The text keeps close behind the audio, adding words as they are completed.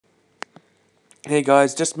Hey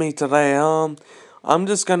guys, just me today. I'm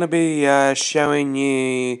just gonna be showing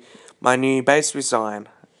you my new base design.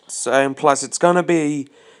 So, and plus, it's gonna be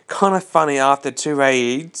kind of funny after two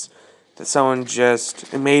raids that someone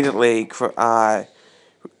just immediately,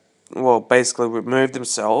 basically removed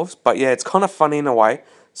themselves. But yeah, it's kind of funny in a way.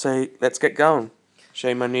 So let's get going. Show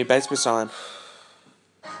you my new base design.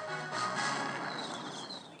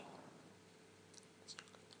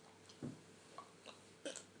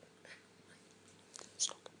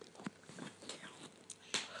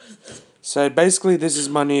 So basically, this is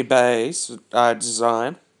my new base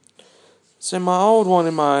design. So my old one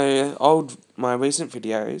in my recent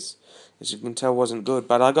videos, as you can tell, wasn't good.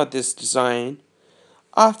 But I got this design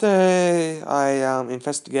after I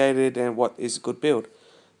investigated and what is a good build.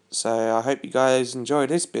 So I hope you guys enjoy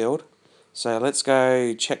this build. So let's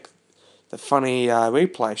go check the funny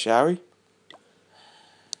replay, shall we?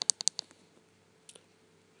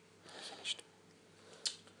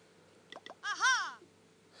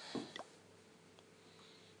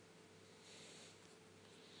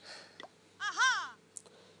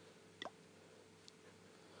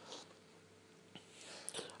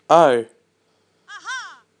 Oh,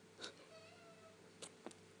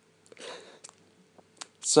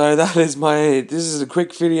 so that is my. This is a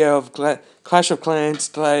quick video of Clash of Clans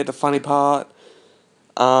today. The funny part.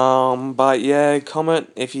 But yeah,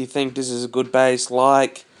 comment if you think this is a good base.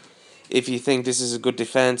 Like if you think this is a good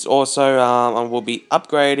defense. Also, I will be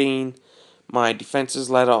upgrading my defenses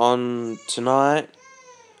later on tonight.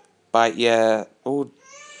 But yeah,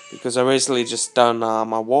 because I recently just done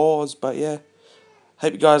my wars. But yeah,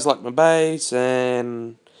 hope you guys like my base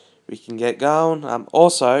and we can get going.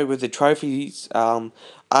 Also with the trophies, I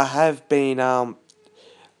have been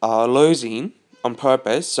losing on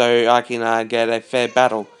purpose so I can get a fair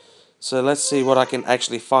battle. So let's see what I can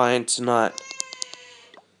actually find tonight.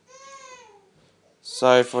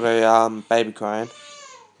 So for the baby crane,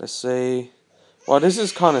 let's see. Well, this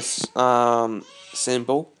is kind of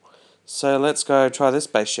simple. So let's go try this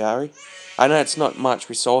base, shall we? I know it's not much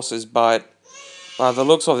resources, but by the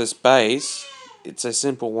looks of this base, it's a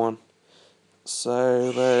simple one.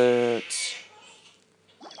 So let's...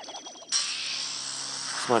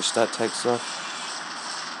 How much that takes off.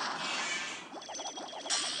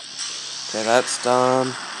 Okay, that's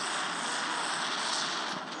done.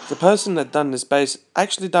 The person that done this base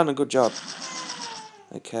actually done a good job.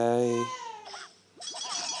 Okay.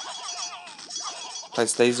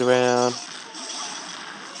 Place these around.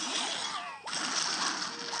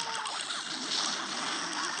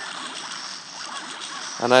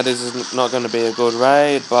 I know this is not going to be a good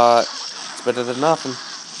raid, but it's better than nothing.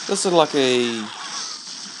 This is like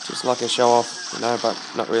just like a show off, but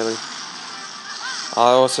not really.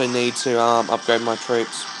 I also need to upgrade my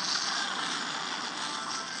troops.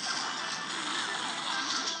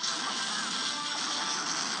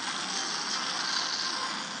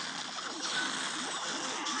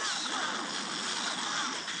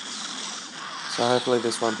 So hopefully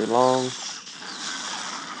this won't be long.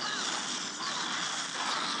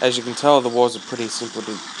 As you can tell, the walls are pretty simple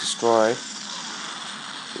to destroy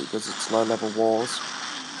because it's low level walls.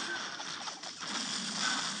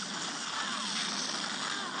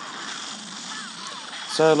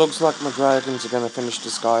 So it looks like my dragons are going to finish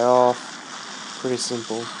this guy off. Pretty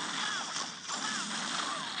simple.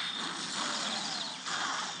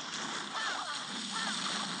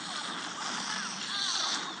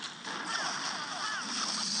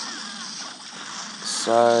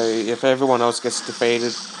 So if everyone else gets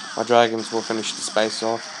defeated, my dragons will finish the space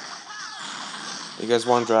off. Here goes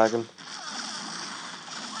one dragon.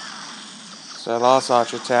 So last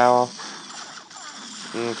archer tower.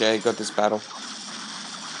 Okay, got this battle.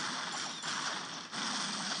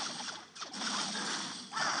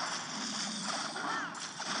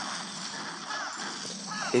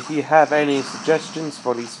 If you have any suggestions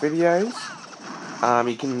for these videos,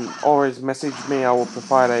 you can always message me. I will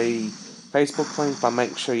provide a Facebook link, but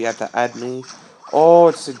make sure you have to add me.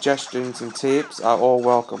 All suggestions and tips are all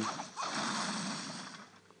welcome.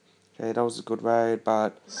 Okay, that was a good raid,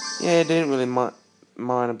 but yeah, didn't really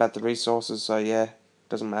mind about the resources, so yeah,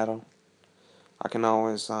 doesn't matter. I can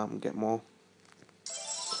always get more.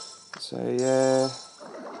 So yeah,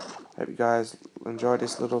 hope you guys enjoyed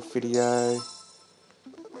this little video.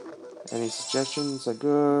 Any suggestions are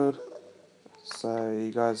good. So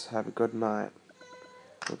you guys have a good night.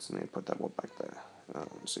 Let's need to put that one back there.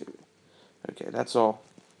 Let's see. Okay, that's all.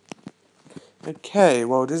 Okay,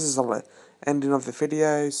 well this is the ending of the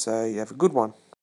video, so you have a good one.